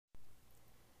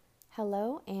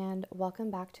Hello and welcome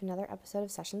back to another episode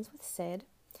of Sessions with Sid.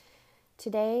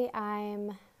 Today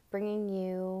I'm bringing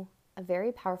you a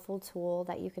very powerful tool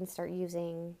that you can start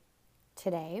using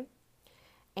today,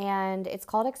 and it's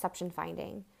called exception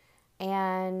finding.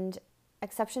 And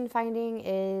exception finding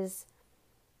is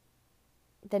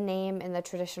the name in the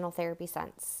traditional therapy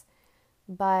sense,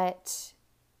 but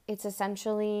it's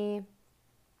essentially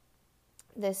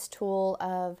this tool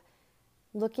of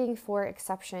looking for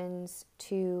exceptions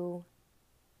to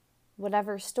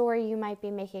whatever story you might be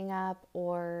making up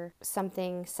or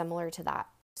something similar to that.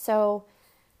 So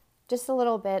just a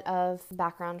little bit of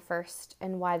background first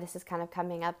and why this is kind of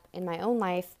coming up in my own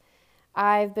life.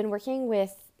 I've been working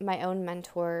with my own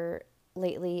mentor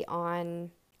lately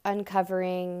on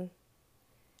uncovering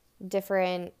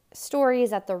different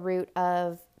stories at the root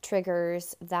of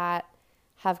triggers that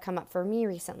have come up for me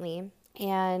recently.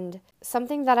 And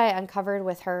something that I uncovered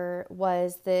with her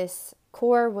was this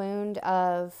core wound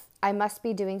of I must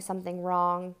be doing something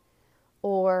wrong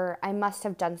or I must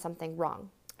have done something wrong.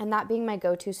 And that being my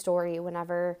go-to story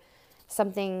whenever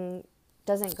something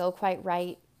doesn't go quite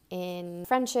right in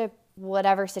friendship,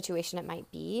 whatever situation it might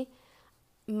be.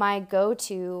 My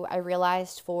go-to, I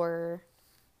realized for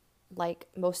like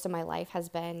most of my life has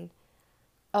been,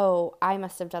 oh, I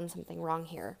must have done something wrong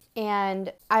here.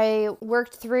 And I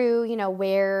worked through,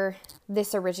 where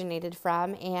this originated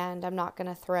from, and I'm not going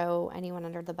to throw anyone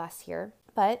under the bus here,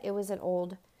 but it was an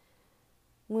old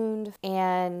wound,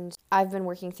 and I've been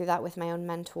working through that with my own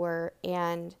mentor.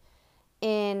 And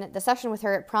in the session with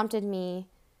her, it prompted me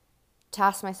to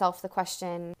ask myself the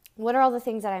question, what are all the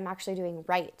things that I'm actually doing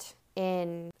right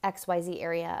in XYZ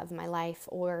area of my life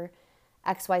or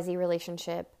XYZ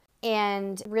relationship?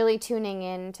 And really tuning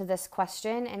in to this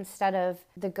question instead of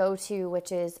the go-to,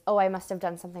 which is, oh, I must have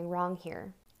done something wrong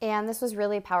here. And this was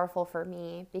really powerful for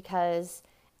me because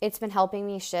it's been helping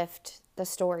me shift the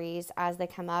stories as they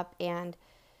come up. And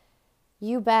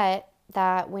you bet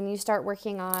that when you start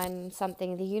working on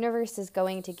something, the universe is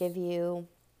going to give you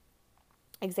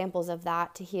examples of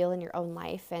that to heal in your own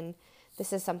life. And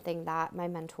this is something that my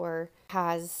mentor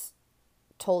has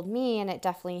told me, and it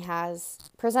definitely has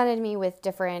presented me with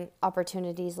different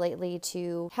opportunities lately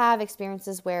to have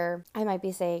experiences where I might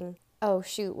be saying, oh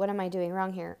shoot, what am I doing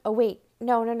wrong here? Oh wait,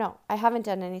 no, I haven't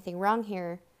done anything wrong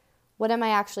here. What am I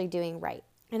actually doing right?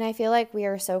 And I feel like we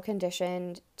are so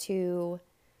conditioned to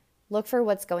look for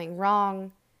what's going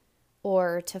wrong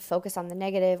or to focus on the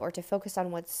negative or to focus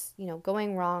on what's,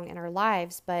 going wrong in our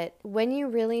lives. But when you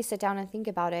really sit down and think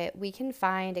about it, we can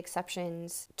find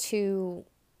exceptions to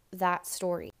that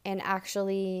story and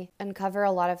actually uncover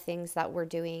a lot of things that we're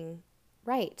doing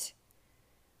right.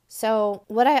 So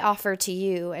what I offer to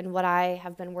you and what I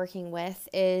have been working with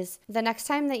is the next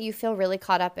time that you feel really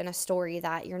caught up in a story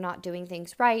that you're not doing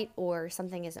things right or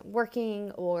something isn't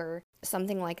working or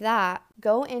something like that,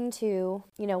 go into,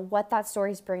 what that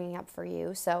story is bringing up for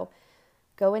you. So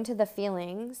go into the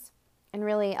feelings and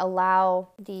really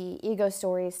allow the ego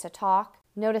stories to talk.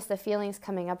 Notice the feelings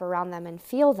coming up around them and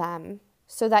feel them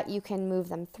so that you can move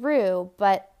them through.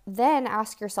 But then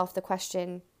ask yourself the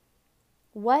question,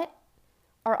 what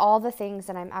are all the things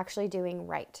that I'm actually doing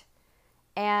right?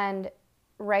 And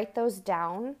write those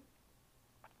down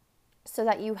so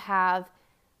that you have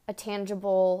a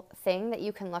tangible thing that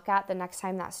you can look at the next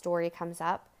time that story comes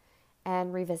up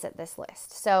and revisit this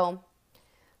list. So,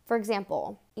 for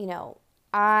example,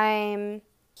 I'm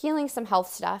healing some health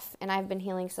stuff, and I've been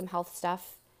healing some health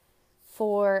stuff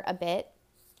for a bit.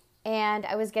 And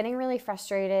I was getting really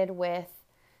frustrated with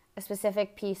a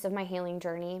specific piece of my healing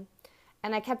journey.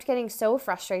 And I kept getting so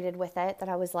frustrated with it that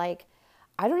I was like,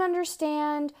 I don't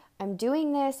understand. I'm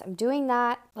doing this, I'm doing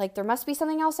that. Like, there must be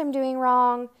something else I'm doing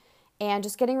wrong. And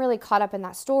just getting really caught up in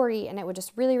that story. And it would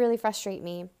just really, really frustrate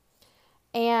me.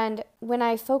 And when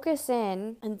I focus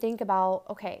in and think about,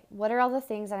 okay, what are all the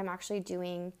things that I'm actually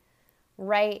doing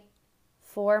right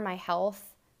for my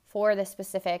health, for this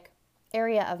specific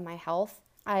area of my health,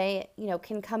 I,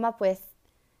 can come up with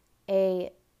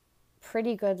a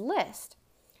pretty good list.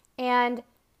 And,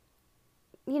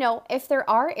 if there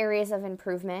are areas of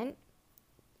improvement,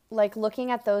 like looking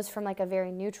at those from like a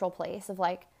very neutral place of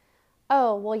like,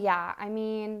 oh, well, yeah,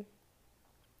 I'm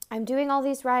doing all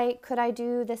these right. Could I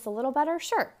do this a little better?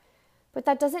 Sure. But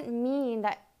that doesn't mean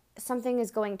that something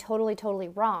is going totally, totally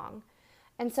wrong.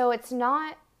 And so it's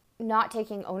not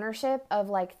taking ownership of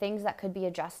like things that could be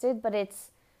adjusted, but it's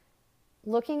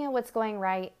looking at what's going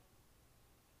right.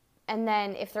 And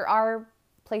then if there are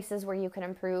places where you can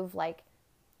improve, like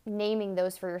naming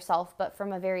those for yourself, but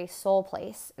from a very soul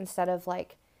place instead of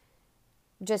like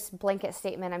just blanket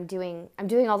statement, I'm doing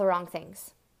all the wrong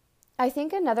things. I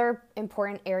think another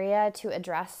important area to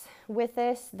address with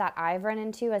this that I've run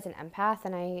into as an empath,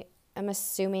 and I am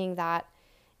assuming that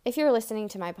if you're listening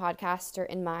to my podcast or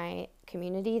in my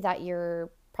community that you're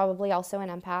probably also an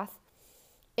empath,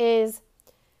 is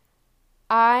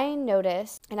I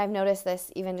noticed, and I've noticed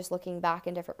this even just looking back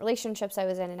in different relationships I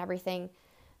was in and everything,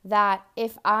 that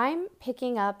if I'm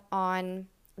picking up on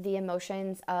the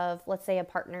emotions of, let's say, a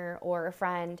partner or a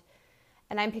friend,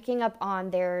 and I'm picking up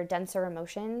on their denser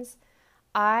emotions,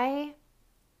 I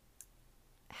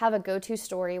have a go-to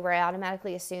story where I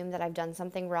automatically assume that I've done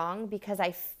something wrong because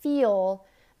I feel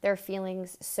their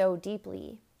feelings so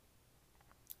deeply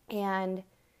and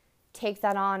take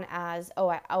that on as,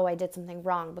 I did something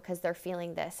wrong because they're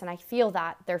feeling this and I feel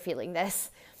that they're feeling this,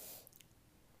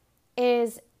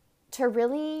 is to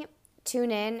really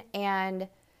tune in and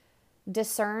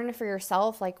discern for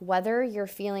yourself, like whether you're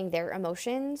feeling their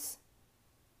emotions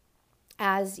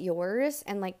as yours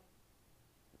and like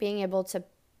being able to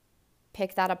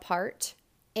pick that apart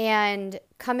and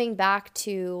coming back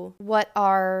to what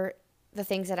are the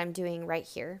things that I'm doing right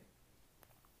here.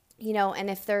 And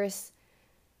if there's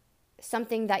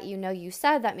something that you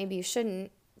said that maybe you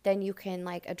shouldn't, then you can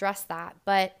like address that.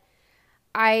 But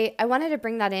I wanted to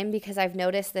bring that in because I've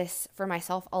noticed this for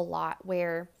myself a lot,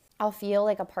 where I'll feel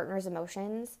like a partner's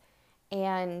emotions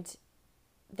and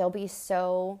they'll be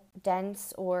so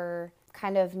dense or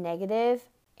kind of negative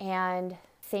and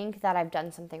think that I've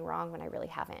done something wrong when I really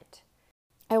haven't.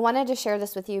 I wanted to share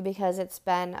this with you because it's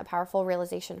been a powerful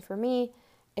realization for me.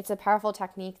 It's a powerful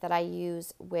technique that I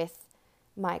use with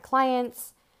my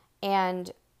clients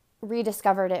and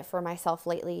rediscovered it for myself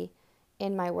lately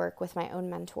in my work with my own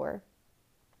mentor.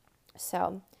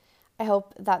 So I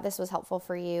hope that this was helpful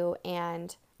for you.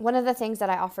 And one of the things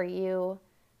that I offer you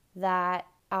that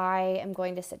I am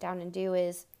going to sit down and do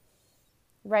is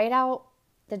write out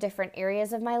the different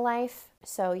areas of my life.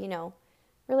 So,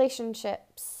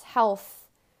 relationships, health,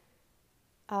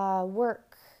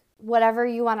 work, whatever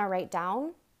you want to write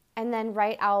down, and then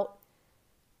write out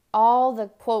all the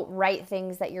quote right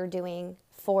things that you're doing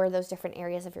for those different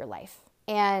areas of your life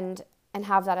and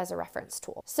have that as a reference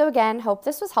tool. So again, hope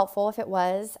this was helpful. If it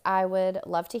was, I would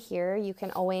love to hear. You can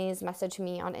always message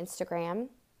me on Instagram.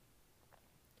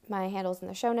 My handle's in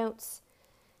the show notes.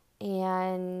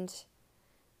 And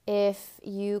if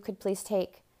you could please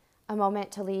take a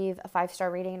moment to leave a 5-star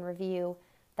rating and review,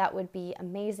 that would be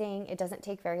amazing. It doesn't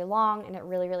take very long and it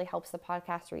really, really helps the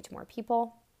podcast reach more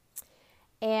people.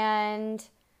 And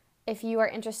if you are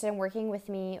interested in working with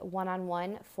me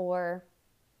one-on-one for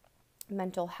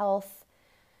mental health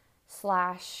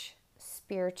 /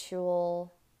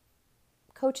 spiritual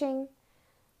coaching,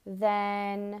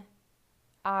 then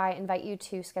I invite you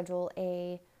to schedule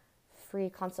a free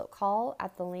consult call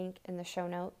at the link in the show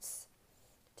notes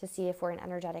to see if we're an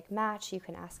energetic match. You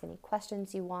can ask any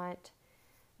questions you want.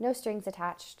 No strings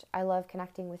attached. I love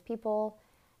connecting with people,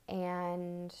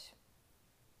 and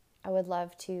I would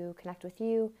love to connect with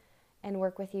you and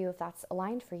work with you if that's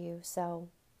aligned for you. So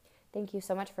thank you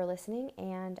so much for listening,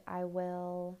 and I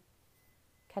will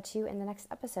catch you in the next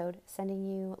episode. Sending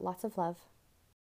you lots of love.